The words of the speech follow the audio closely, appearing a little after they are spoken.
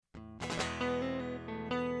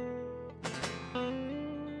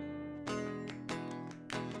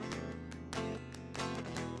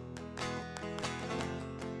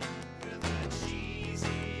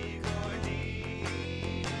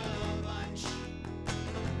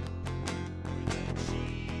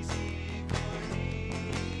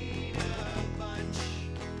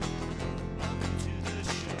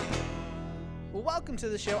welcome to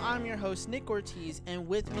the show. I'm your host, Nick Ortiz, and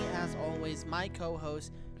with me, as always, my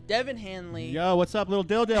co-host, Devin Hanley. Yo, what's up, little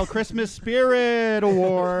Dilldale? Christmas Spirit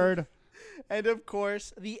Award. And, of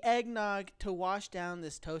course, the eggnog to wash down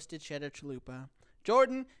this toasted cheddar chalupa.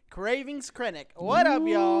 Jordan Cravings Krennic. What up,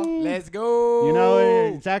 y'all? Let's go. You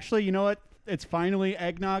know, it's actually, you know what? It's finally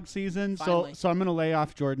eggnog season, Finally. so I'm going to lay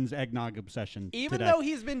off Jordan's eggnog obsession Even today. though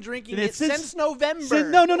he's been drinking And it it's since November.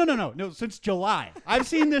 No, since July. I've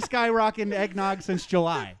seen this guy rocking eggnog since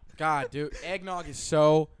July. God, dude, eggnog is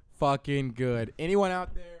so fucking good. Anyone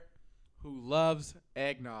out there who loves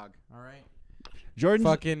eggnog, all right? Jordan's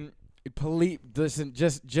Fucking listen,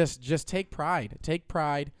 just take pride. Take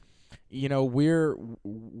pride. You know, we're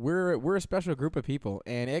a special group of people,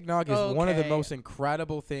 and eggnog is one of the Okay. most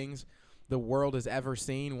incredible things the world has ever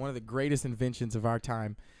seen, one of the greatest inventions of our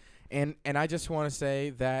time. And I just want to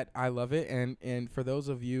say that I love it, and for those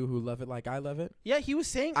of you who love it like I love it, Yeah, he was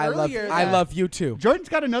saying I earlier love you too. Jordan's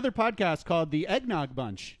got another podcast called The Eggnog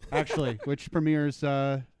Bunch, actually, which premieres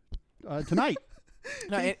tonight.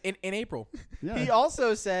 No, in April. Yeah. He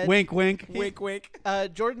also said, Wink, wink. Wink, wink.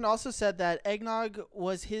 Jordan also said that eggnog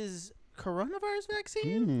was his coronavirus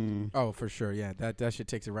vaccine. Oh, for sure. Yeah, that shit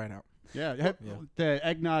takes it right out. Yeah, Yeah. the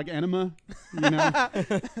eggnog enema, you know,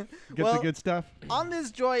 get Well, the good stuff. On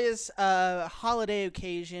this joyous holiday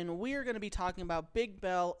occasion, we are going to be talking about Big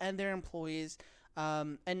Bell and their employees,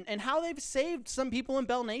 and how they've saved some people in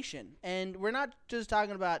Bell Nation. And we're not just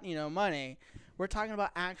talking about money; we're talking about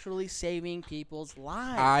actually saving people's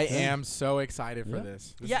lives. I am so excited for Yeah.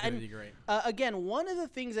 this. This Yeah, is gonna and be great. Again, one of the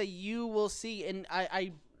things that you will see, and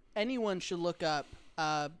anyone should look up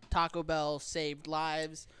Taco Bell saved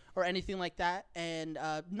lives or anything like that, and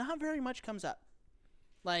not very much comes up.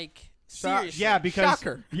 Like seriously, Yeah, because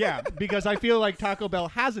Shocker. because I feel like Taco Bell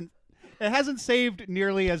hasn't saved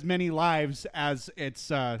nearly as many lives as it's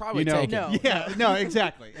Probably you know. taken. No. Yeah, no,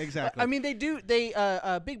 exactly. I mean, they do.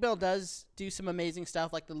 Big Bell does do some amazing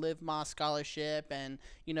stuff, like the Live Moss Scholarship, and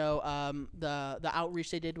the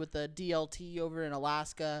outreach they did with the DLT over in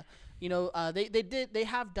Alaska. They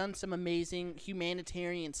have done some amazing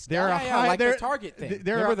humanitarian stuff. They're a high- like the they're- Target thing.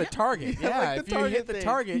 they're Remember a- the Target? Yeah, Yeah, like if the you Target hit the thing.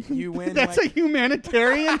 Target, you win. That's like, a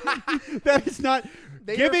humanitarian. That is not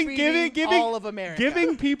They are giving feeding all of America.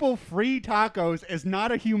 Giving people free tacos is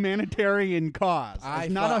not a humanitarian cause. I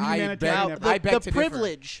It's not thought- a I humanitarian. bet- effort. I beg the to differ.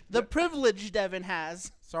 privilege, the privilege Devin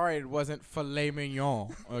has. Sorry, it wasn't filet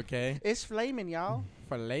mignon. Okay, It's flaming, y'all.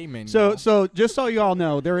 filet mignon. So just so you all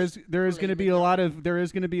know, there is going to be a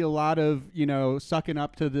Mignon. lot of sucking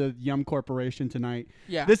up to the Yum Corporation tonight.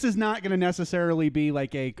 Yeah. This is not going to necessarily be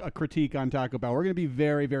like a critique on Taco Bell. We're going to be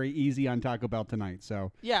very, very easy on Taco Bell tonight.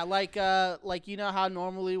 So Yeah, like you know how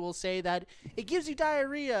normally we'll say that it gives you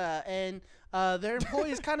diarrhea and their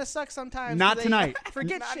employees kind of suck sometimes. Not They tonight.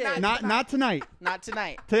 Forget shit. not tonight. Not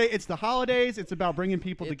tonight. Today it's the holidays. It's about bringing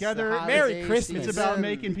people It's together. the Merry holiday Christmas. It's about season.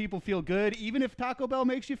 making people feel good, even if Taco Bell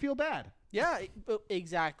makes you feel bad. Yeah,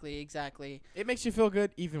 exactly. it makes you feel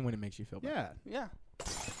good, even when it makes you feel bad. Yeah. Yeah.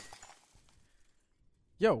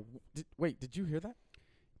 Yo, did you hear that,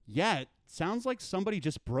 Yeah, it sounds like somebody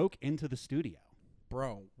just broke into the studio.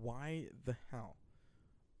 bro? Why the hell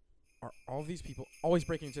are all these people always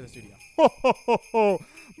breaking into the studio? Ho, ho, ho, ho.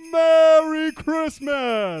 Merry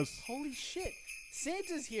Christmas! Holy shit.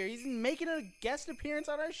 Santa's here. He's making a guest appearance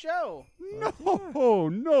on our show.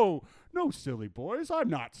 No, silly boys. I'm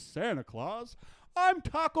not Santa Claus. I'm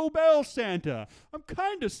Taco Bell Santa. I'm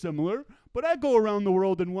kind of similar, but I go around the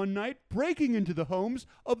world in one night, breaking into the homes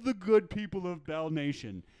of the good people of Bell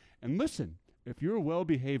Nation. And listen, if you're well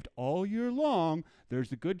behaved all year long,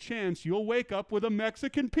 there's a good chance you'll wake up with a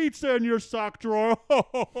Mexican pizza in your sock drawer. Ho,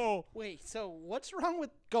 ho, ho. Wait, so what's wrong with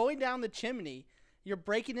going down the chimney? You're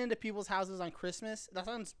breaking into people's houses on Christmas? That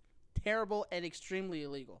sounds terrible and extremely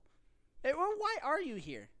illegal. Hey, well, why are you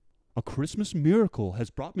here? A Christmas miracle has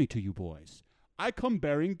brought me to you boys. I come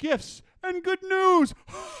bearing gifts and good news.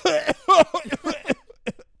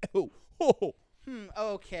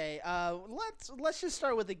 Okay. Let's just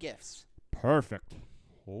start with the gifts. Perfect.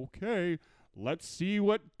 Okay, let's see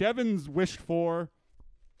what Devin's wished for.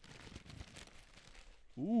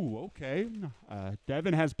 Ooh, okay.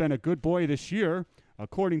 Devin has been a good boy this year.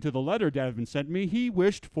 According to the letter Devin sent me, he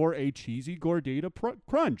wished for a cheesy Gordita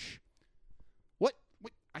crunch. What?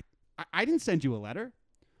 Wait, I didn't send you a letter.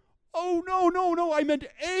 Oh, no, I meant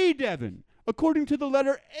a Devin. According to the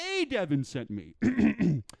letter A Devin sent me.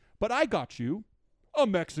 But I got you a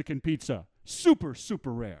Mexican pizza. Super,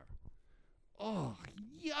 super rare. Oh,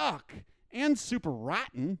 yuck. And super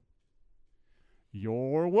rotten.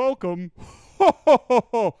 You're welcome.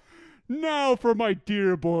 Now for my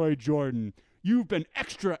dear boy Jordan. You've been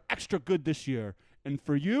extra, extra good this year. And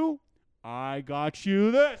for you, I got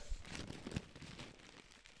you this.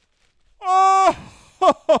 Oh!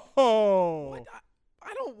 What?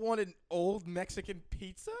 I don't want an old Mexican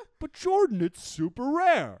pizza, But Jordan, it's super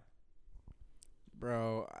rare.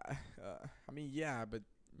 bro. I mean, yeah, but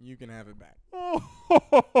you can have it back.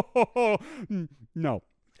 Oh, no,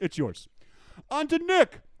 it's yours. On to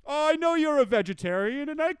Nick. I know you're a vegetarian,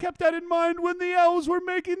 and I kept that in mind when the elves were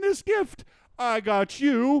making this gift. I got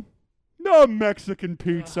you the Mexican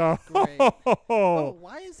pizza. Great. Oh,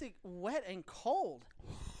 why is it wet and cold?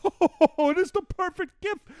 It is the perfect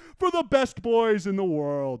gift for the best boys in the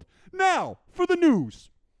world. Now, for the news.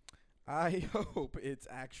 I hope it's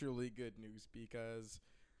actually good news because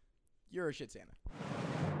you're a shit Santa.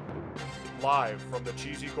 Live from the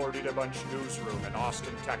Cheesy Gordita Bunch newsroom in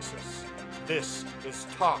Austin, Texas, this is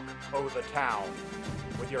Talk O' the Town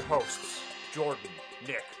with your hosts, Jordan,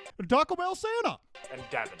 Nick, Taco Bell Santa. and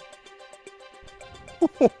Devin.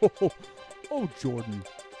 Oh, Jordan,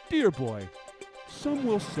 dear boy, some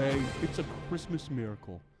will say it's a Christmas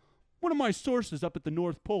miracle. One of my sources up at the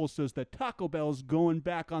North Pole says that Taco Bell's going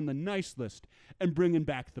back on the nice list and bringing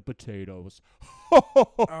back the potatoes.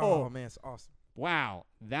 Oh man, it's awesome. Wow,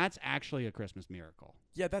 that's actually a Christmas miracle.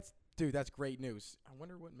 Yeah, that's great news. I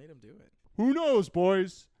wonder what made him do it. Who knows,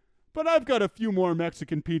 boys? But I've got a few more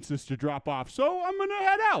Mexican pizzas to drop off, so I'm gonna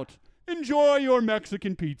head out. Enjoy your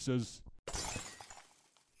Mexican pizzas.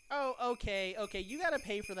 Oh, okay. You gotta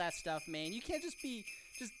pay for that stuff, man. You can't just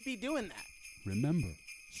be doing that. Remember,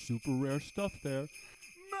 super rare stuff there.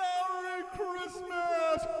 Merry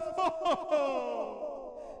Christmas!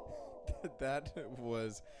 That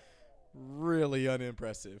was really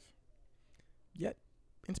unimpressive, yet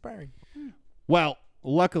inspiring. Well,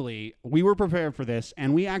 luckily, we were prepared for this,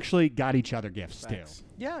 and we actually got each other gifts, Thanks. too.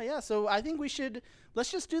 Yeah. So I think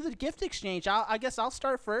let's just do the gift exchange. I guess I'll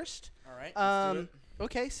start first. All right, let's do it.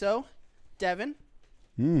 Okay. So, Devin.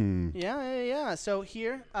 Yeah. So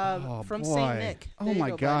here, from Saint Nick. Oh, There you my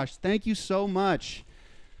go, bud. gosh. Thank you so much.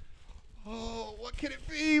 Oh, what can it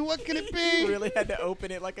be? What can it You be? really had to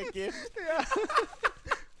open it like a gift.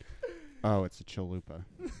 Oh, it's a chalupa.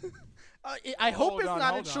 I hope Hold it's on,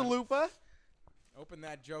 not a hold on. chalupa. Open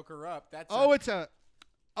that joker up. That's It's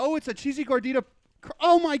a cheesy gordita.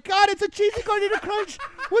 Oh my God! It's a cheesy gordita crunch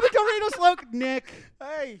with a Doritos logo. Nick,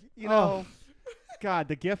 Hey, Oh. God,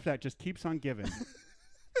 the gift that just keeps on giving.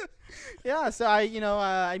 Yeah. So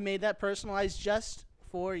I made that personalized just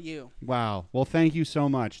for you. Wow. Well, thank you so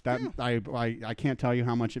much. That I can't tell you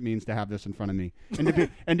how much it means to have this in front of me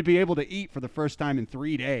and to be able to eat for the first time in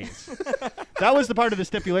 3 days. That was the part of the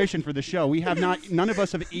stipulation for the show. None of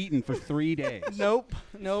us have eaten for 3 days. Nope.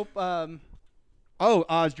 Jordan,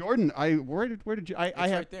 where did you? it's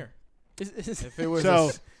right there. If it was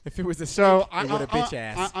So- if it was a So snake, it would have bitch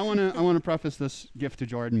ass. I want to preface this gift to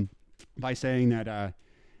Jordan by saying that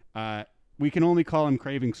we can only call him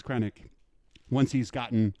Cravings Krennic once he's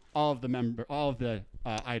gotten all of the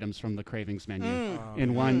items from the Cravings menu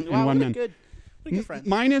in one Wow, what a menu. good friend.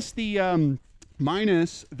 Minus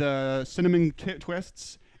the cinnamon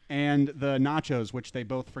twists and the nachos, which they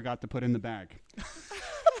both forgot to put in the bag.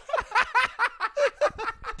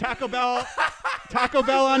 Taco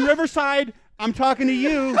Bell on Riverside. I'm talking to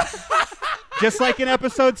you. Just like in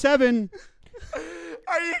episode 7.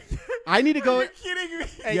 Are you? I need to go. Are you kidding me?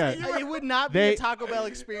 Hey, Yeah. it would not be They- a Taco Bell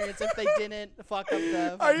experience if they didn't fuck up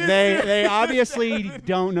the. Are you They obviously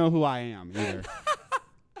don't know who I am either.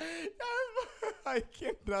 I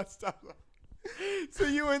cannot stop. So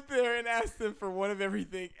you went there and asked them for one of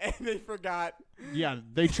everything, and they forgot. Yeah,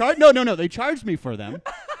 they charged. No, they charged me for them,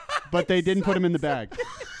 but they didn't put them in the bag.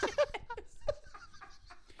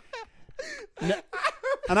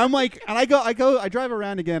 And I'm like, and I drive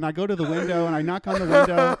around again. I go to the window and I knock on the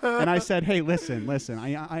window and I said, "Hey, listen.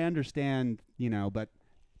 I understand, but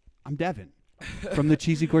I'm Devin from the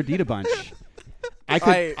Cheesy Gordita Bunch.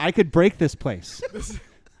 I could break this place.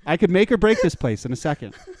 I could make or break this place in a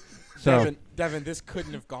second. So Devin, this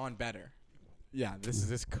couldn't have gone better. Yeah,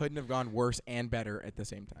 this couldn't have gone worse and better at the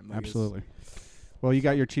same time. Like, absolutely. Well, you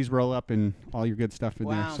got your cheese roll up and all your good stuff in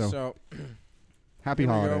Wow. there. So So, happy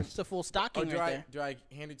here we go. holidays. It's a full stocking do right there. do I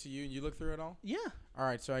hand it to you and you look through it all? Yeah. All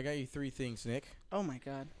right, so I got you 3 things, Nick. Oh my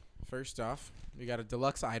god. First off, we got a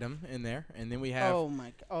deluxe item in there, and then we have Oh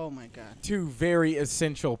my god. 2 very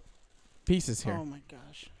essential pieces here. Oh my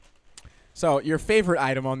gosh. So your favorite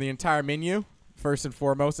item on the entire menu, first and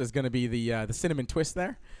foremost, is going to be the cinnamon twist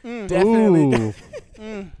there. Definitely.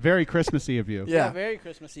 Ooh. Very Christmassy of you. Yeah. Very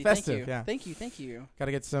Christmassy. Festive, Thank you. yeah. Thank you. Got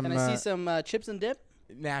to get some Can I see some chips and dip?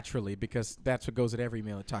 naturally because that's what goes at every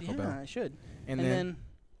meal at Taco Yeah, Bell. I should. And And then then,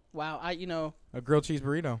 wow, a grilled cheese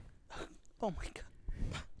burrito. oh my god.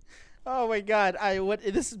 Oh my God!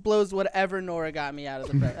 This blows whatever Nora got me out of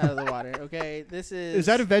the water. Okay, this is. Is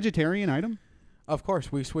that a vegetarian item? Of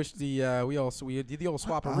course, we switched the we did the old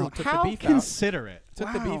swap of root. Took How the beef considerate. out.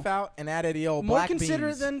 Took the Wow. beef out and added the old more black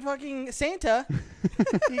considerate beans. than fucking Santa?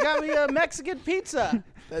 You got me a Mexican pizza.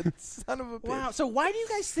 That son of a bitch. Wow. So why do you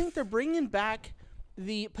guys think they're bringing back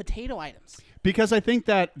the potato items? Because I think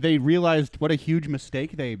that they realized what a huge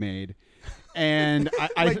mistake they made. And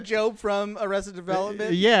Like Job from Arrested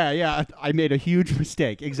Development? Yeah, I made a huge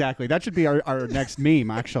mistake. Exactly. That should be our next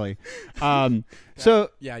meme, actually. So,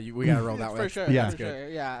 Yeah, we gotta roll that way. For sure. Yeah. For sure.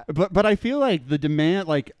 Yeah. but I feel like the demand,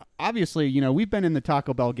 like obviously, we've been in the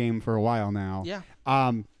Taco Bell game for a while now. Yeah.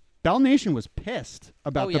 Bell Nation was pissed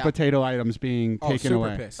about the yeah. potato items being Oh, taken super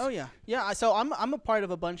away. pissed. Oh yeah, yeah. So I'm a part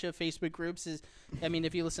of a bunch of Facebook groups.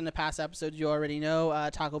 If you listen to past episodes, you already know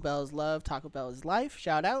Taco Bell is love, Taco Bell is life.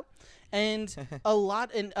 Shout out, and a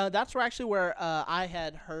lot, and that's where I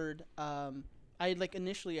had heard.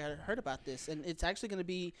 Initially had heard about this, and it's actually going to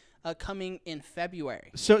be coming in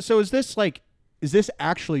February. So is this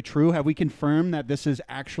actually true? Have we confirmed that this is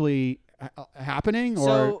actually happening?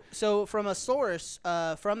 Or So from a source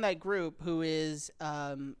from that group who is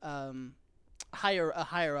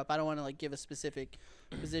higher up, I don't want to give a specific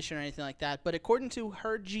position or anything like that, but according to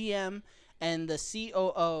her GM and the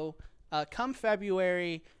COO, come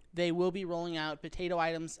February they will be rolling out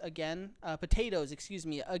potatoes again. I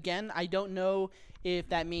don't know if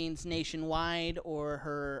that means nationwide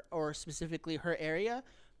or specifically her area,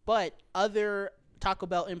 but other Taco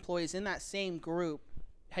Bell employees in that same group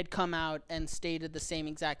had come out and stated the same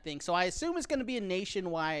exact thing. So I assume it's going to be a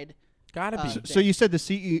nationwide. Gotta be. so you said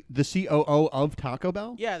the COO of Taco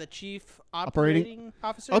Bell? Yeah, the chief operating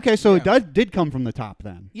officer. Okay, so Yeah. it did come from the top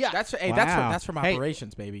then. Yeah, That's Wow. that's from Hey.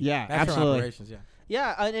 operations, baby. Yeah, that's absolutely. From operations, yeah.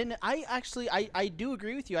 yeah, and I do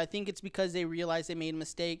agree with you. I think it's because they realized they made a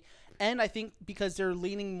mistake, and I think because they're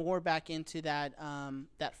leaning more back into that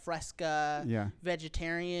Fresca Yeah.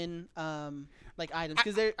 vegetarian items,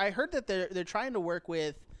 because I heard that they're trying to work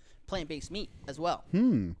with plant-based meat as well.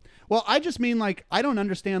 Well, I just mean I don't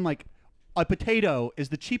understand a potato is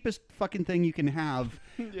the cheapest fucking thing you can have.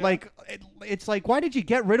 It's like, why did you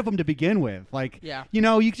get rid of them to begin with? Yeah.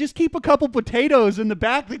 You just keep a couple potatoes in the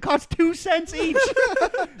back. They cost 2 cents each.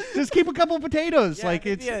 Just keep a couple potatoes. Yeah, I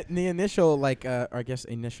think it's the initial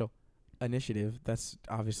initial initiative. That's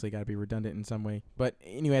obviously got to be redundant in some way. But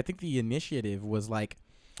anyway, I think the initiative was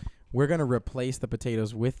we're gonna replace the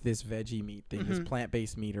potatoes with this veggie meat thing, this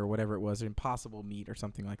plant-based meat or whatever it was, Impossible meat or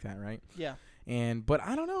something like that, right? Yeah. But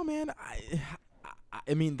I don't know, man.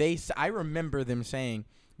 I mean, I remember them saying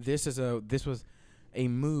this was a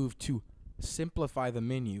move to simplify the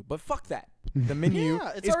menu, but fuck that. The menu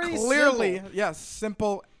Yeah, it's is already clearly simple.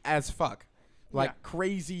 simple as fuck,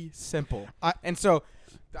 crazy simple. And so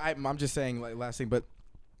I'm just saying last thing, but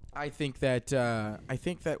I think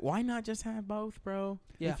that why not just have both, bro?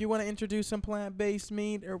 Yeah. If you want to introduce some plant-based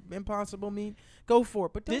meat or Impossible meat, go for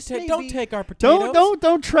it. But This don't may take our potatoes.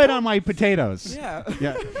 don't tread on my potatoes. Yeah.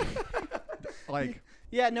 Yeah.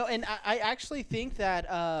 Yeah, no, and I actually think that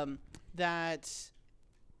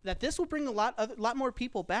that this will bring a lot more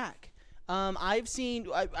people back. I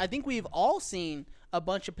think we've all seen a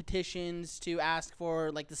bunch of petitions to ask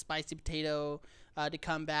for the spicy potato to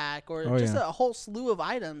come back, or a whole slew of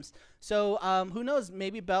items. So who knows?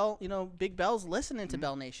 Maybe Big Bell's listening to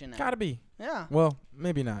Bell Nation now. Gotta be. Yeah. Well,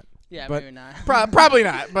 maybe not. Yeah, but maybe not. Probably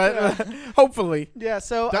not, but hopefully. Yeah.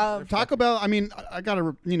 So Taco Bell. I mean, I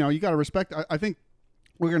gotta, you gotta respect. I think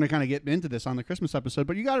we're gonna kind of get into this on the Christmas episode,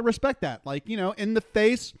 but you gotta respect that. In the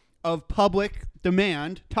face of public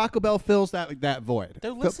demand, Taco Bell fills that void.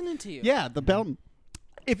 they're listening to you. Yeah, the Bell.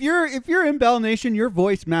 If you're in Bell Nation, your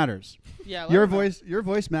voice matters. Yeah. let Your them know. your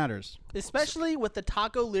voice matters. Especially with the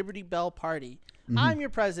Taco Liberty Bell Party. I'm your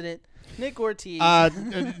president, Nick Ortiz.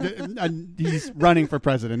 He's running for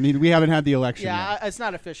president. I mean, we haven't had the election yet. yeah, it's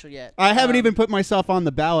not official yet. I haven't even put myself on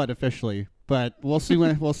the ballot officially, but we'll see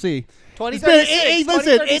we'll see. 2036.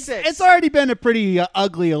 Listen, 2036. it's already been a pretty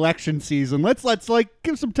ugly election season. Let's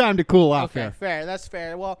give some time to cool off Okay, here. fair. That's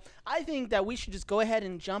fair. Well, I think that we should just go ahead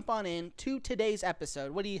and jump on in to today's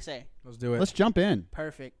episode. What do you say? Let's do it. Let's jump in.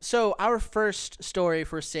 Perfect. So our first story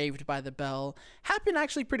for Saved by the Bell happened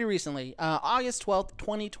actually pretty recently, August 12th,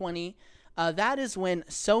 2020. That is when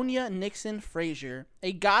Sonia Nixon Frazier,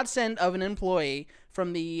 a godsend of an employee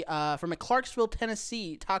from a Clarksville,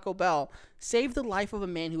 Tennessee Taco Bell, saved the life of a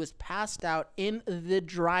man who was passed out in the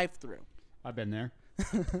drive-thru. I've been there.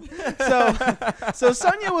 So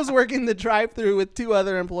Sonia was working the drive-thru with two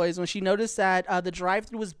other employees when she noticed that the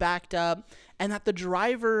drive-thru was backed up and that the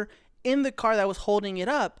driver in the car that was holding it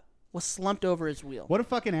up was slumped over his wheel. What a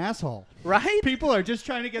fucking asshole. Right? People are just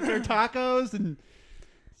trying to get their tacos and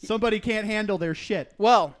somebody can't handle their shit.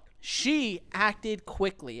 Well, she acted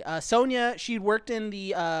quickly. Sonia, she'd worked in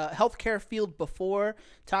the healthcare field before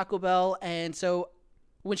Taco Bell, and so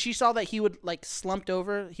when she saw that he was slumped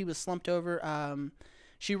over,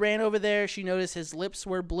 she ran over there. She noticed his lips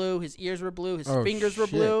were blue, his ears were blue, his fingers were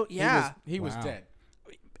blue. Yeah. He was dead.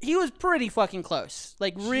 He was pretty fucking close.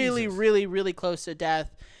 Really, Jesus. really, really close to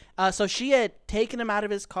death. So she had taken him out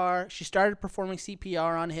of his car. She started performing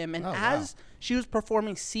CPR on him. And as she was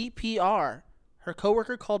performing CPR, her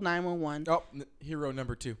coworker called 911. Oh, hero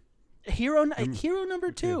number 2. Hero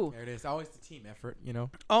number 2. There it is. Always the team effort, you know.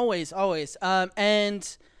 Always.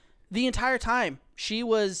 And the entire time she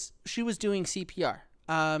was doing CPR.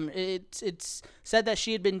 It's said that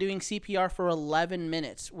she had been doing CPR for 11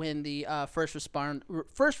 minutes when the first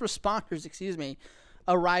responders,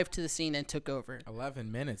 arrived to the scene and took over.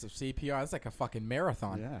 11 minutes of CPR. That's like a fucking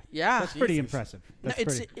marathon. Yeah. That's pretty impressive.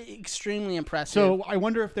 It's extremely impressive. So I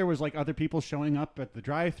wonder if there was other people showing up at the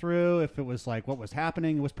drive-thru, if it was what was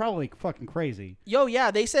happening. It was probably fucking crazy.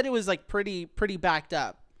 Yeah, they said it was pretty backed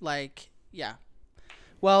up. Yeah.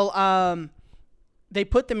 Well, they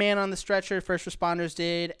put the man on the stretcher, first responders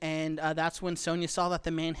did, and that's when Sonia saw that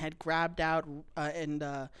the man had grabbed out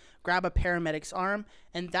and grabbed a paramedic's arm,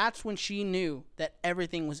 and that's when she knew that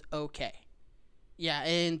everything was okay. Yeah,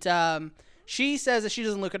 and she says that she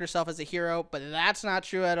doesn't look at herself as a hero, but that's not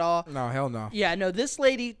true at all. No, hell no. Yeah, no, this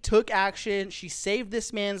lady took action. She saved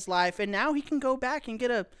this man's life, and now he can go back and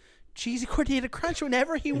get a cheesy gordita crunch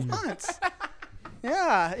whenever he wants.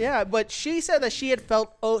 Yeah, but she said that she had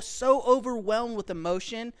felt so overwhelmed with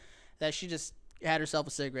emotion that she just had herself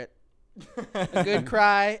a cigarette, a good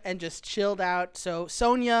cry, and just chilled out. So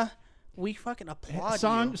Sonia, we fucking applaud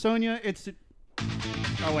you. Sonia, it's.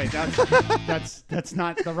 Oh wait, that's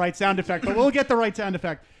not the right sound effect, but we'll get the right sound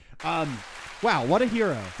effect. Wow, what a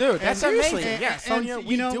hero, dude! That's seriously. amazing. Yeah, Sonia,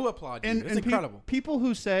 we do applaud you. It's incredible. People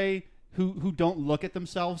who say who don't look at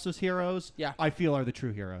themselves as heroes, I feel are the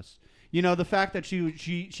true heroes. The fact that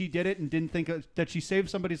she did it and didn't think that she saved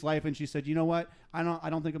somebody's life, and she said, you know what, I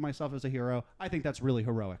don't think of myself as a hero. I think that's really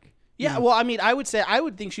heroic. Yeah, well, I mean, I would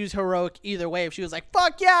think she was heroic either way. If she was like,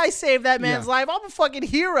 fuck yeah, I saved that man's life, I'm a fucking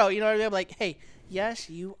hero. You know what I mean? I'm like, hey, yes,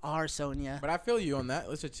 you are, Sonia. But I feel you on that.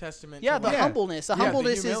 It's a testament. Yeah, to the humbleness. The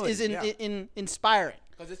humbleness the is inspiring.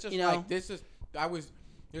 Because it's just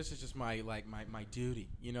this is just my duty.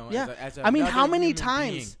 As I mean, how many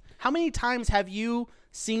being. How many times have you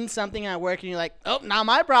seen something at work and you're like, oh, not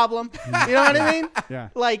my problem? You know what I mean? Yeah.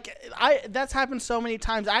 That's happened so many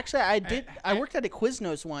times. Actually, I worked at a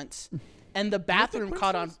Quiznos once, and the bathroom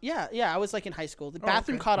caught on. Yeah. I was in high school. The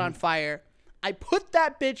bathroom caught on fire. I put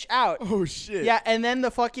that bitch out. Oh shit. Yeah, and then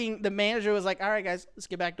the manager was like, all right, guys, let's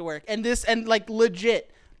get back to work. And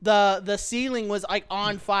legit. The ceiling was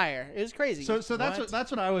on fire. It was crazy. So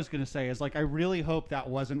that's what I was gonna say is I really hope that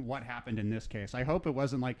wasn't what happened in this case. I hope it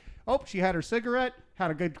wasn't she had her cigarette,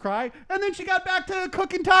 had a good cry, and then she got back to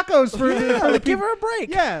cooking tacos for the give her a break.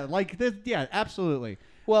 Yeah, absolutely.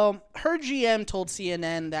 Well, her GM told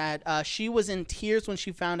CNN that she was in tears when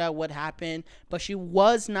she found out what happened, but she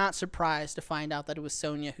was not surprised to find out that it was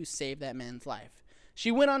Sonia who saved that man's life.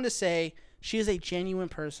 She went on to say, she is a genuine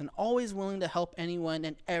person, always willing to help anyone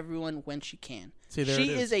and everyone when she can. See, she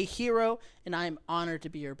is a hero, and I am honored to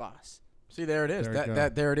be her boss. See, there it is.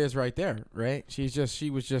 There it is right there, right?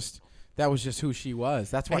 That was just who she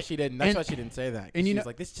was. That's why she didn't. That's why she didn't say that. And she was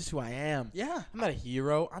like, "This is just who I am. Yeah, I'm not a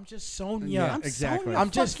hero. I'm just Sonia. Yeah, exactly. I'm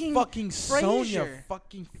just fucking Sonia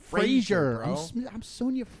fucking Frazier, bro. I'm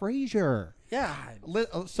Sonia Frazier. Yeah.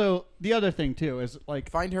 So the other thing too is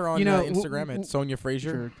find her on Instagram at Sonia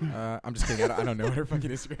Frazier. I'm just kidding. I don't know what her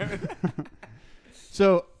fucking Instagram is.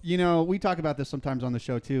 So we talk about this sometimes on the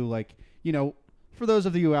show too. For those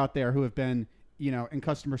of you out there who have been in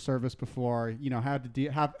customer service before, have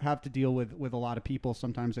to deal with a lot of people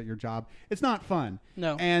sometimes at your job. It's not fun.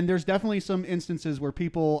 No. And there's definitely some instances where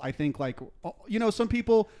people, I think some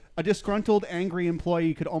people, a disgruntled, angry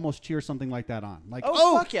employee could almost cheer something like that on.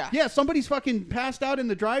 Fuck yeah. Yeah, somebody's fucking passed out in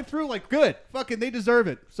the drive-thru. Good. Fucking they deserve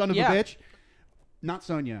it, son of a bitch. Not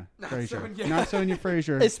Sonia Frazier. Not Sonia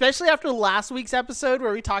Frazier. Especially after last week's episode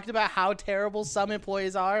where we talked about how terrible some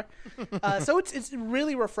employees are. So it's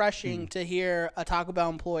really refreshing to hear a Taco Bell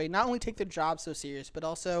employee not only take their job so serious, but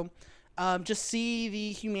also just see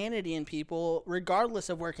the humanity in people, regardless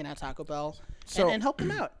of working at Taco Bell, and help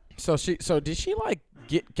them out. So did she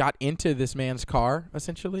got into this man's car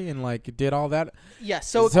essentially and did all that? Yes.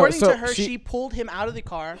 So according to her, she pulled him out of the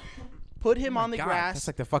car. Put him on the grass. That's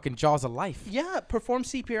like the fucking jaws of life. Yeah, perform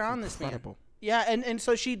CPR on this man. Yeah, and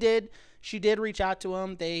so she did reach out to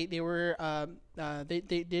him. They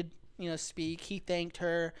did speak. He thanked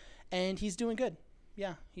her, and he's doing good.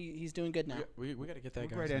 Yeah, he's doing good now. We got to get that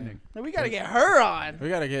guy. Great ending. Now we got to get her on. We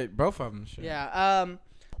got to get both of them. Shit. Yeah.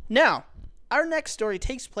 Now, our next story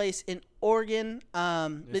takes place in Oregon.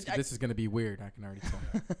 This is going to be weird. I can already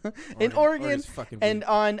tell. In Oregon, fucking and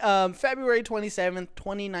weird. on February 27th,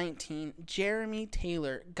 2019, Jeremy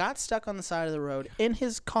Taylor got stuck on the side of the road in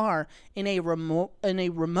his car in a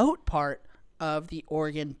remote part of the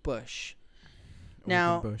Oregon bush.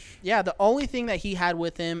 Now, bush. yeah, the only thing that he had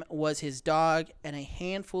with him was his dog and a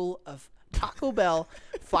handful of Taco Bell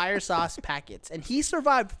fire sauce packets, and he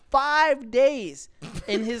survived 5 days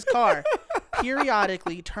in his car,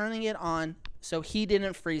 periodically turning it on so he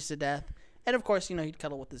didn't freeze to death. And of course, he'd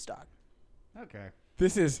cuddle with his dog. Okay.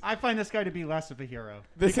 I find this guy to be less of a hero.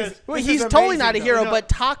 Well, he's totally not a hero, No. but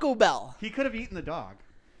Taco Bell He could have eaten the dog.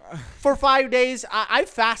 for 5 days. I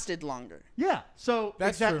fasted longer. Yeah. So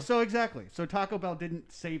That's true. So exactly. So Taco Bell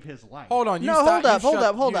didn't save his life. Hold on. No, hold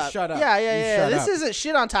up. Shut up. Yeah. You This shut up. isn't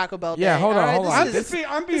shit on Taco Bell Day. Yeah, hold on, all right? hold on. I'm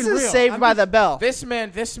being This real. is Saved by the Bell. This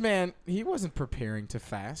man, he wasn't preparing to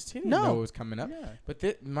fast. He didn't No. know it was coming up. Yeah.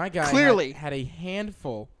 But my guy Clearly. had a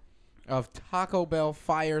handful of Taco Bell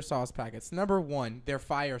fire sauce packets. Number one, they're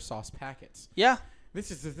fire sauce packets. Yeah. This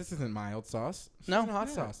isn't mild sauce. This No. isn't hot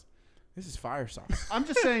sauce. This is fire sauce. I'm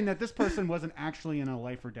just saying that this person wasn't actually in a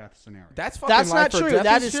life or death scenario. That's That's life not or true. death.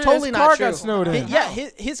 That His is shit- totally his not car true. got snowed in.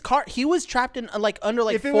 His car. He was trapped in under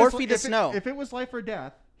like If it 4 was- feet if of snow. If it was life or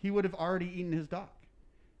death, he would have already eaten his dog.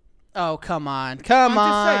 Oh, come on. Come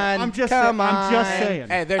on. I'm just saying.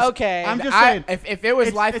 Hey, there's, Okay. I'm just saying. If it was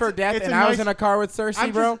It's- life or it's- death it's and a I was nice- in a car with Cersei,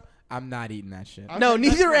 I'm bro, just- I'm not eating that shit. No, Okay,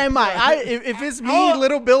 neither that's am fine. I. If it's me,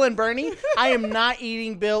 Little Bill and Bernie, I am not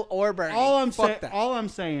eating Bill or Bernie. All I'm Fuck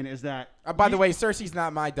saying is that. By the way, Cersei's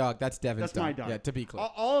not my dog. That's Devin's That's my dog. dog. Yeah, to be clear.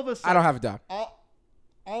 All of us. I don't have a dog.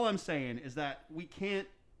 All I'm saying is that we can't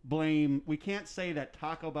say that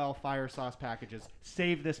Taco Bell fire sauce packages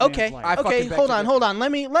saved this man's Okay. life. I Okay. fucking beg Hold to on. differ. Hold on.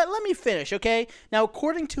 Let me finish. Okay. Now,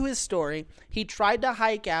 according to his story, he tried to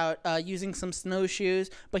hike out using some snowshoes,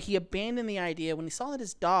 but he abandoned the idea when he saw that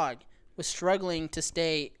his dog was struggling to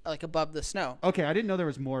stay like above the snow. Okay, I didn't know there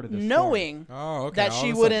was more to this. Knowing Oh, okay. that all she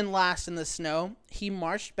of a sudden. wouldn't last in the snow, he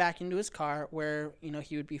marched back into his car where,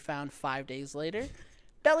 he would be found 5 days later,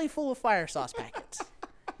 belly full of fire sauce packets.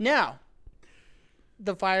 Now,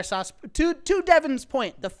 the fire sauce, to Devin's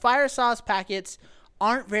point, the fire sauce packets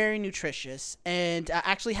aren't very nutritious and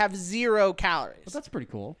actually have 0 calories. But that's pretty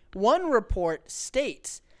cool. One report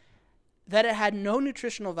states that it had no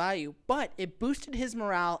nutritional value, but it boosted his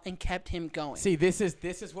morale and kept him going. See, this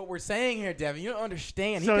is what we're saying here, Devin. You don't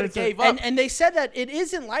understand. So he could have it's a- gave up. And they said that it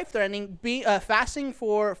isn't life-threatening. Fasting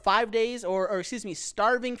for 5 days, or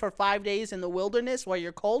starving for 5 days in the wilderness while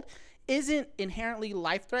you're cold, isn't inherently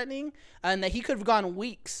life-threatening, and that he could have gone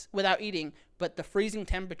weeks without eating, but the freezing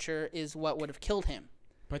temperature is what would have killed him.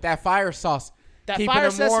 But that fire sauce, That keeping fire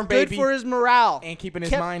him sauce warm, is good baby, for his morale and keeping his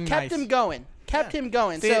kept, mind kept nice. him going. Kept him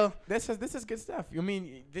going. See, So this is good stuff. I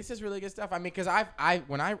mean, this is really good stuff. I mean, because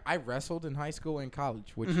when I wrestled in high school and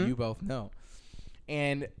college, which you both know,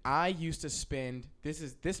 and I used to spend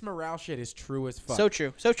this morale shit is true as fuck. so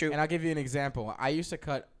true. And I'll give you an example. I used to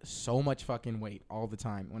cut so much fucking weight all the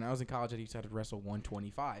time. When I was in college, I used to have to wrestle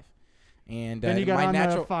 125. And Then you got my on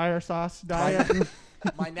natural the fire sauce diet.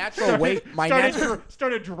 my natural weight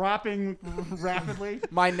started dropping rapidly.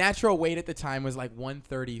 my natural weight at the time was like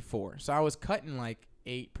 134. So I was cutting like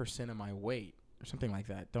 8% of my weight or something like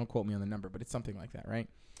that. Don't quote me on the number, but it's something like that, right?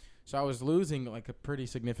 So I was losing like a pretty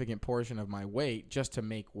significant portion of my weight just to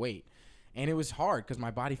make weight. And it was hard because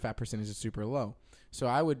my body fat percentage is super low. So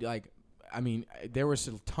I would there were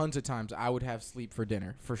tons of times I would have sleep for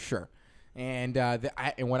dinner for sure. And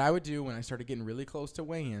and what I would do when I started getting really close to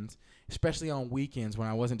weigh-ins, especially on weekends when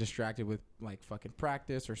I wasn't distracted with like fucking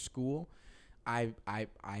practice or school, I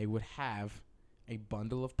would have a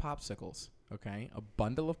bundle of popsicles, okay? A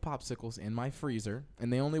bundle of popsicles in my freezer,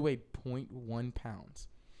 and they only weighed 0.1 pounds.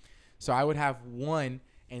 So I would have one,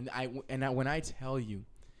 and when I tell you,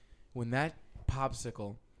 when that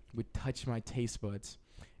popsicle would touch my taste buds,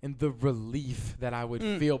 and the relief that I would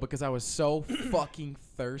feel because I was so fucking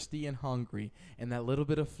thirsty and hungry, and that little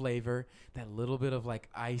bit of flavor, that little bit of like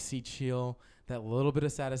icy chill, that little bit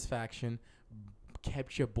of satisfaction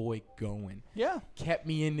kept your boy going. yeah. Kept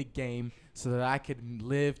me in the game so that I could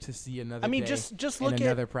live to see another I mean, day just and look at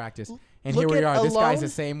another practice. And look here we at are. This guy's Alone- the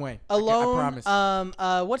same way. Alone. I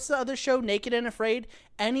promise. What's the other show? Naked and Afraid.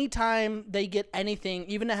 Anytime they get anything,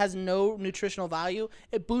 even if it has no nutritional value,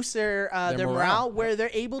 it boosts their morale, where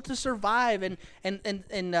they're able to survive and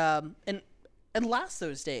and last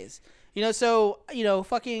those days. So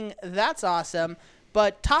fucking that's awesome.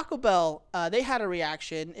 But Taco Bell, they had a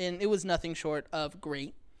reaction, and it was nothing short of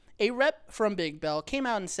great. A rep from Big Bell came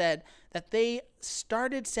out and said that they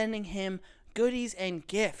started sending him goodies and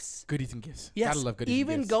gifts. Goodies and gifts. Yes, Gotta love goodies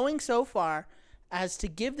even and gifts. going so far as to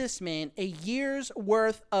give this man a year's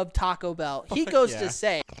worth of Taco Bell. He goes to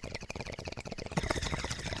say,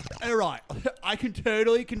 All right, I can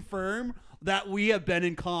totally confirm that we have been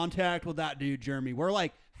in contact with that dude, Jeremy. We're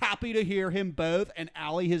like happy to hear him both and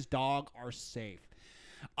Allie, his dog, are safe.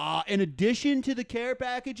 In addition to the care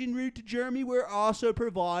package en route to Jeremy, we're also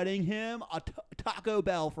providing him a Taco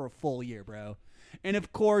Bell for a full year, bro. And,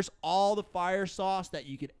 of course, all the fire sauce that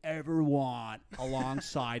you could ever want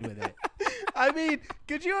alongside with it. I mean,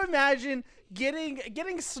 could you imagine getting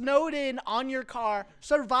snowed in on your car,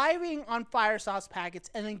 surviving on fire sauce packets,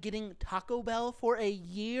 and then getting Taco Bell for a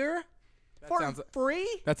year for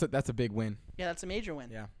free? That's a big win. Yeah, that's a major win.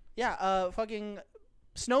 Yeah. Yeah, fucking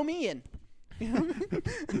snow me in.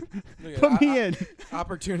 Put me in.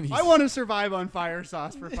 Opportunities. I want to survive on fire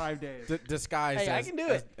sauce for 5 days. Disguised Hey, I can do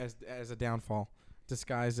it. as a downfall.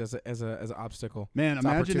 Disguised as an obstacle. Man, It's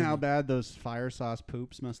imagine how opportunity. bad those fire sauce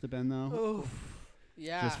poops must have been, though. Oof.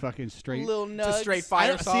 Yeah. Just fucking straight. Little nugs. straight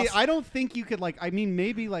fire sauce. I don't think you could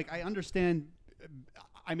maybe I understand.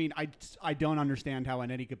 I don't understand how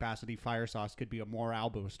in any capacity fire sauce could be a morale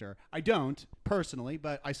booster. I don't personally,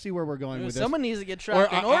 but I see where we're going with this. Someone needs to get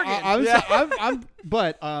trapped in Oregon.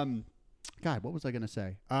 God, what was I gonna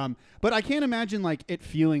say? But I can't imagine it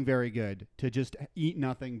feeling very good to just eat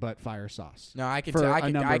nothing but fire sauce. No, I can. for I a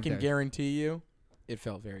can. number I of can days. guarantee you, it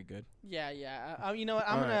felt very good. Yeah. You know what?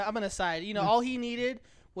 All right. I'm gonna side. All he needed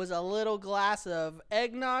was a little glass of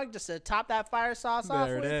eggnog just to top that fire sauce off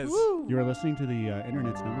There it with. is. Woo. You are listening to the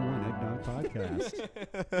internet's #1 eggnog podcast.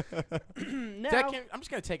 Now, Dad, I'm just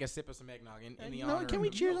gonna take a sip of some eggnog in the honor. can we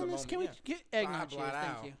of cheers the on this? moment. Can we Yeah. get eggnog cheers? Blah,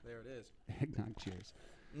 Thank blah, you. There it is. Eggnog cheers.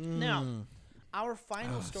 Now, our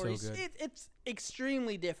final Oh, story, so good. it's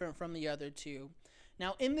extremely different from the other two.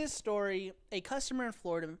 Now, in this story, a customer in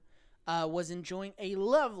Florida was enjoying a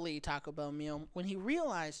lovely Taco Bell meal when he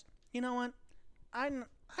realized, you know what, I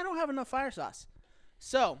don't have enough fire sauce.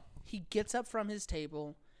 So he gets up from his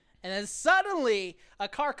table, and then suddenly a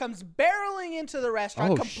car comes barreling into the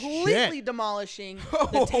restaurant, Oh, completely shit. demolishing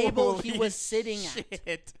the table he Holy was sitting at.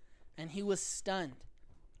 shit. And he was stunned.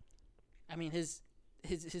 I mean, his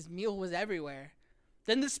meal was everywhere.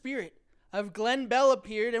 Then the spirit of Glenn Bell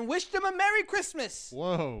appeared and wished him a Merry Christmas.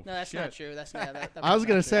 Whoa. No, that's not true. That's not. I was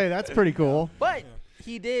gonna say that's pretty cool. but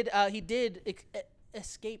he did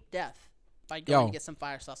escape death by going Yo. to get some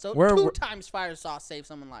fire sauce. So Where- 2 times fire sauce saved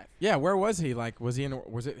someone's life. Yeah, where was he? Was he in?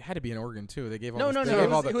 Was it had to be in Oregon too? They gave all. No, this, no, they no.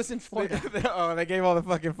 gave all It was in Florida. they gave all the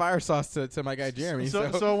fucking fire sauce to my guy Jeremy.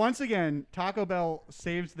 So once again, Taco Bell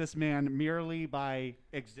saves this man merely by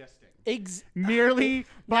existing. Merely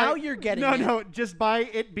by Now you're getting it. No, just by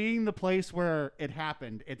it being the place where it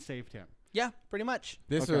happened, it saved him. Yeah, pretty much.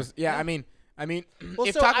 this Okay. was I mean, Well,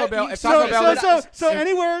 if so Taco I- Bell, you- if so- Taco Bell,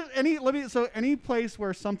 any place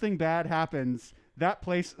where something bad happens, that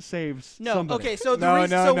place saves No, somebody. okay. So the No, reason,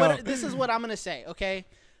 no, so no. what, this is what I'm gonna say. Okay,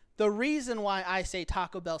 the reason why I say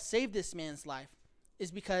Taco Bell saved this man's life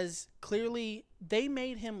is because clearly they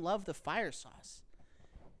made him love the fire sauce.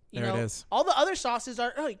 There it is. All the other sauces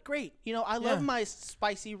are great. I love Yeah. my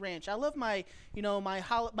spicy ranch. I love my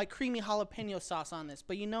my creamy jalapeno sauce on this.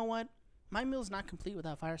 But you know what? My meal's not complete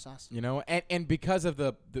without fire sauce. and because of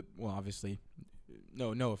the well, obviously,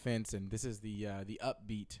 no offense, and this is the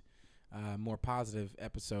upbeat, more positive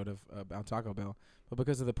episode of about Taco Bell, but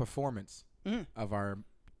because of the performance of our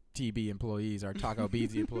TB employees, our Taco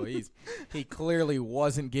Beadsy employees, he clearly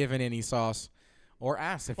wasn't given any sauce, or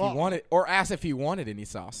asked if he wanted any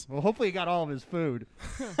sauce. Well, hopefully he got all of his food.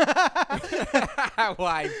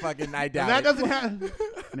 Why I doubt That it. doesn't happen.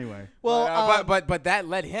 Anyway. Well, but that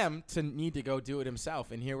led him to need to go do it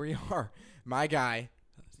himself, and here we are, my guy,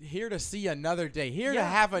 here to see another day, here to Yeah.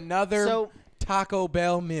 have another So- Taco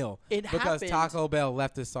Bell meal It because happened. Taco Bell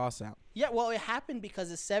left his sauce out. Yeah, well, it happened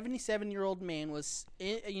because a 77-year-old man was,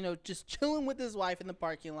 just chilling with his wife in the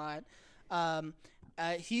parking lot.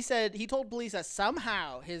 He told police that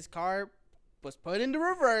somehow his car was put into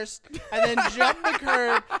reverse and then jumped the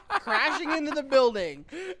curb, crashing into the building.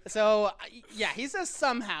 So, yeah, he says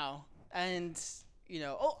somehow, and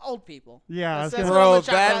old people. Yeah, I was That's gonna- what I'm Bro, gonna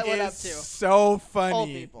chalk that one up is to. so funny. Old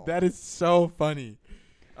people. That is so funny.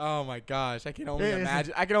 Oh my gosh, I can only It is-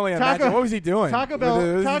 imagine. What was he doing? Taco What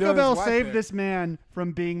was he doing Bell with his wife saved there? this man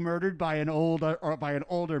from being murdered by an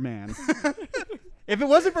older man. If it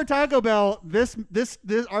wasn't for Taco Bell, this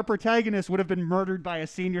our protagonist would have been murdered by a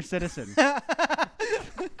senior citizen.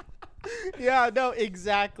 Yeah, no,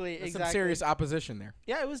 exactly. There's some serious opposition there.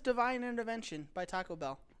 Yeah, it was divine intervention by Taco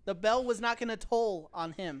Bell. The bell was not going to toll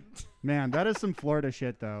on him. Man, that is some Florida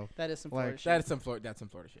shit, though. That is some Like, Florida shit. That's some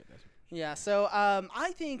Florida shit. Yeah, so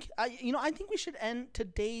I think we should end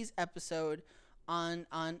today's episode on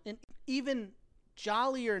an even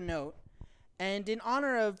jollier note, and in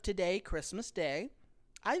honor of today, Christmas Day,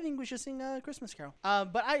 I think we should sing a Christmas Carol.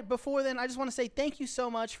 But before then, I just want to say thank you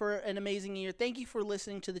so much for an amazing year. Thank you for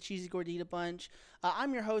listening to the Cheesy Gordita Bunch.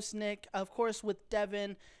 I'm your host, Nick, of course, with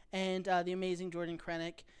Devin and the amazing Jordan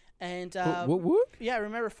Krennic. And yeah,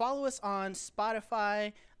 remember, follow us on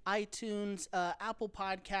Spotify, iTunes, Apple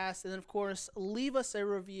Podcasts, and then, of course, leave us a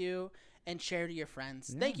review and share to your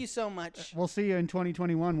friends. Yeah. Thank you so much. We'll see you in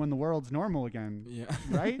 2021 when the world's normal again. Yeah.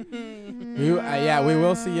 Right? We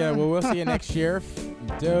will see you. We will see you next year,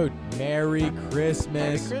 dude. Merry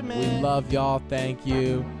Christmas. Merry Christmas. We love y'all. Thank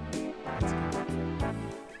you.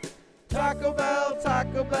 Taco Bell,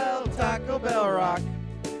 Taco Bell, Taco Bell Rock.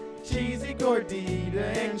 Cheesy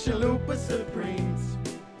Gordita and Chalupa Supremes.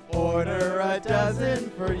 Order a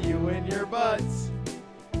dozen for you and your buds.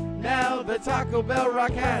 Now the Taco Bell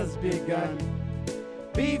Rock has begun.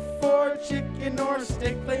 Beef or chicken or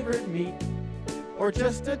steak flavored meat, or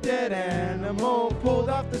just a dead animal pulled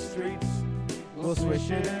off the streets. We'll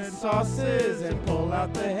swish it in sauces and pull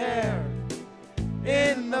out the hair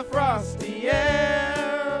in the frosty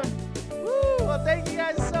air. Woo! Well, thank you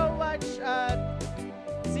guys so much.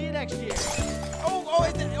 See you next year.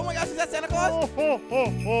 Oh my gosh, is that Santa Claus? Merry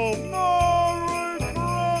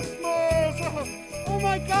Christmas! Oh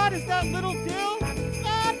my God, is that Little Dill?